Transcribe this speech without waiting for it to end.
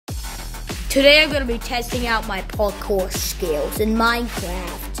Today I'm going to be testing out my parkour skills in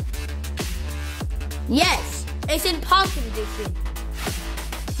Minecraft. Yes, it's in Pocket Edition.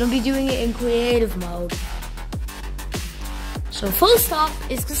 I'll be doing it in creative mode. So first up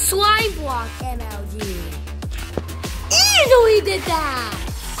is the slime block MLG. Easily did that!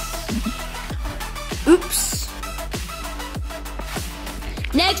 Oops.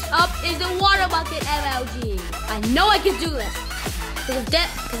 Next up is the water bucket MLG. I know I can do this. Because I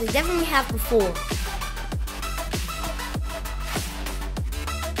definitely have before.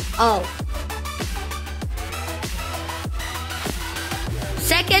 Oh.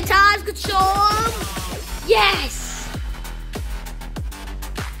 Second time control. Yes!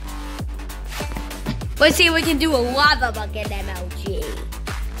 Let's see if we can do a lava bucket MLG.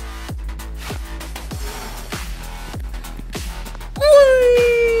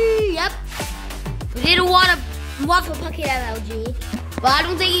 Whee! Yep. We did a water bucket MLG. But I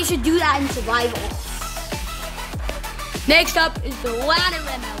don't think you should do that in survival. Next up is the ladder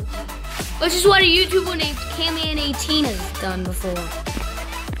MLG, which is what a YouTuber named Camman18 has done before.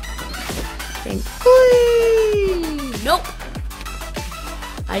 Nope.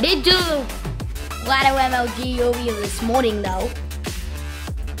 I did do the ladder MLG earlier this morning though.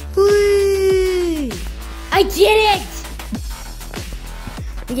 Whee! I did it!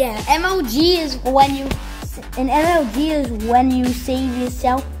 Yeah, MLG is when you... An MLG is when you save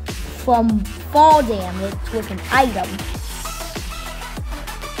yourself from fall damage with an item.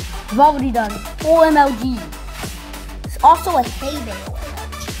 I've already done 4 MLGs. There's also a hay bale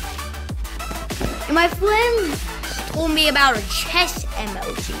MLG. And my friend told me about a chest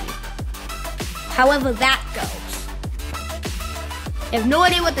MLG. However that goes. I have no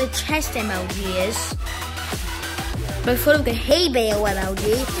idea what the chest MLG is. But for the hay bale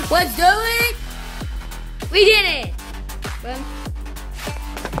MLG, let's do it! We did it! But,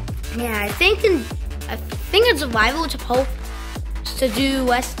 yeah, I think in survival it's supposed to do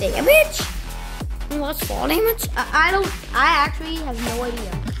less damage. Less fall damage? I actually have no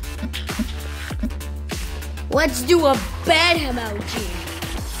idea. Let's do a bed MLG.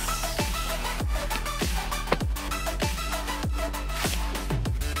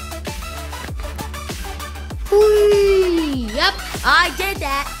 Whee! Yep, I did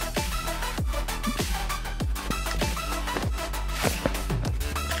that.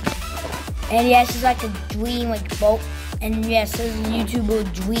 And yes, it's like a dream, like boat. And yes, this is a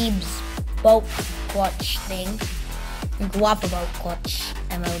YouTuber Dream's boat clutch thing. Like lava boat clutch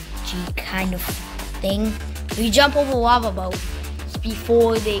MLG kind of thing. You jump over lava boats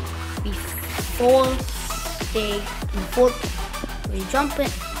before you jump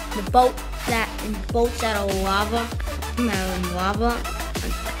in the boat boats that are lava,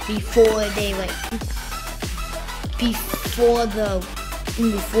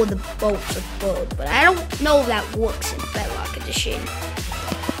 before the boats are full, but I don't know if that works in Bedrock Edition.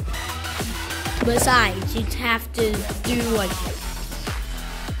 Besides, you'd have to do like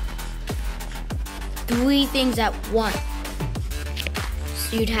 3 things at once.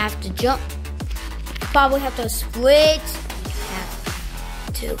 So you'd have to jump, probably have to split, you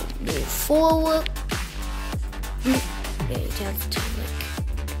have to move forward, you'd have to like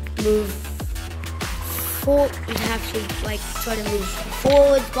move forward, you'd have to like try to move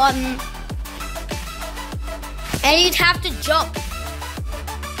forward button, and you'd have to jump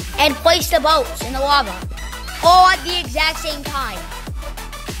and place the boats in the lava all at the exact same time.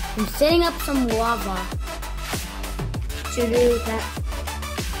 I'm setting up some lava to do that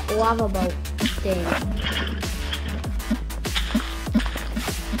lava boat thing.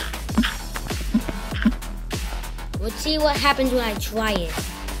 Let's see what happens when I try it.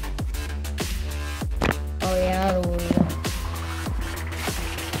 Oh yeah, that'll work.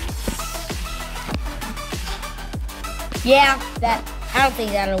 Yeah, I don't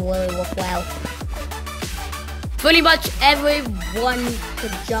think that'll really work well. Pretty much everyone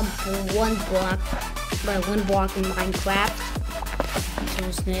could jump for one block in Minecraft.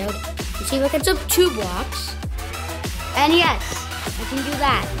 So snailed. You see, like it's up 2 blocks. And yes, I can do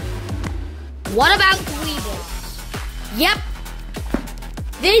that. What about 3 blocks? Yep.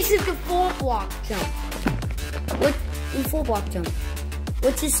 This is the 4-block jump.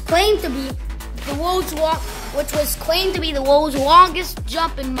 Which is claimed to be the world's longest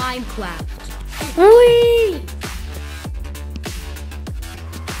jump in Minecraft. Whee!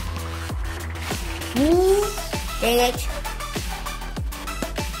 Dang it.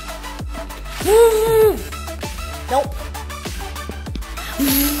 Nope.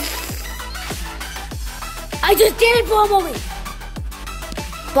 I just did it for a moment.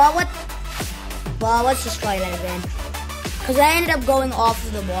 But let's just try that again. Because I ended up going off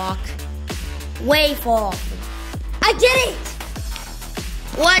of the block. way fall. I did it!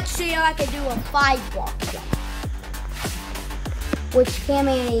 Let's see if I can do a 5-block jump. Which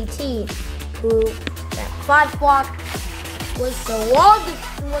Cammy 18 proved that 5-block was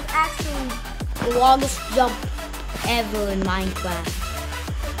actually the longest jump ever in Minecraft.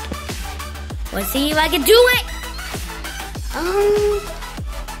 Let's see if I can do it.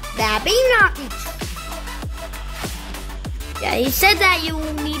 That be not it. Yeah, he said that you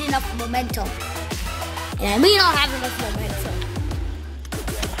need enough momentum. And we don't have enough momentum.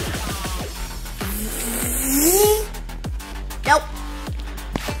 Nope.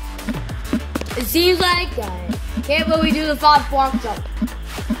 It seems like I can't really do the 5-block jump.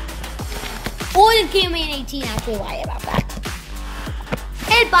 Or the Cammy 18 actually lie about that.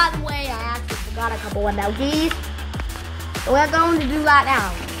 And by the way, I actually forgot a couple emojis. So we're going to do that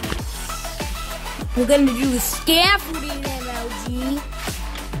now. We're going to do a scaffolding emoji.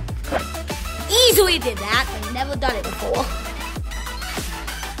 Easily did that. I've never done it before.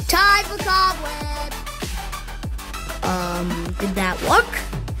 Time for cobweb. Did that work?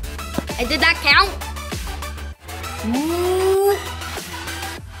 And did that count? Ooh.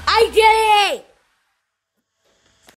 I did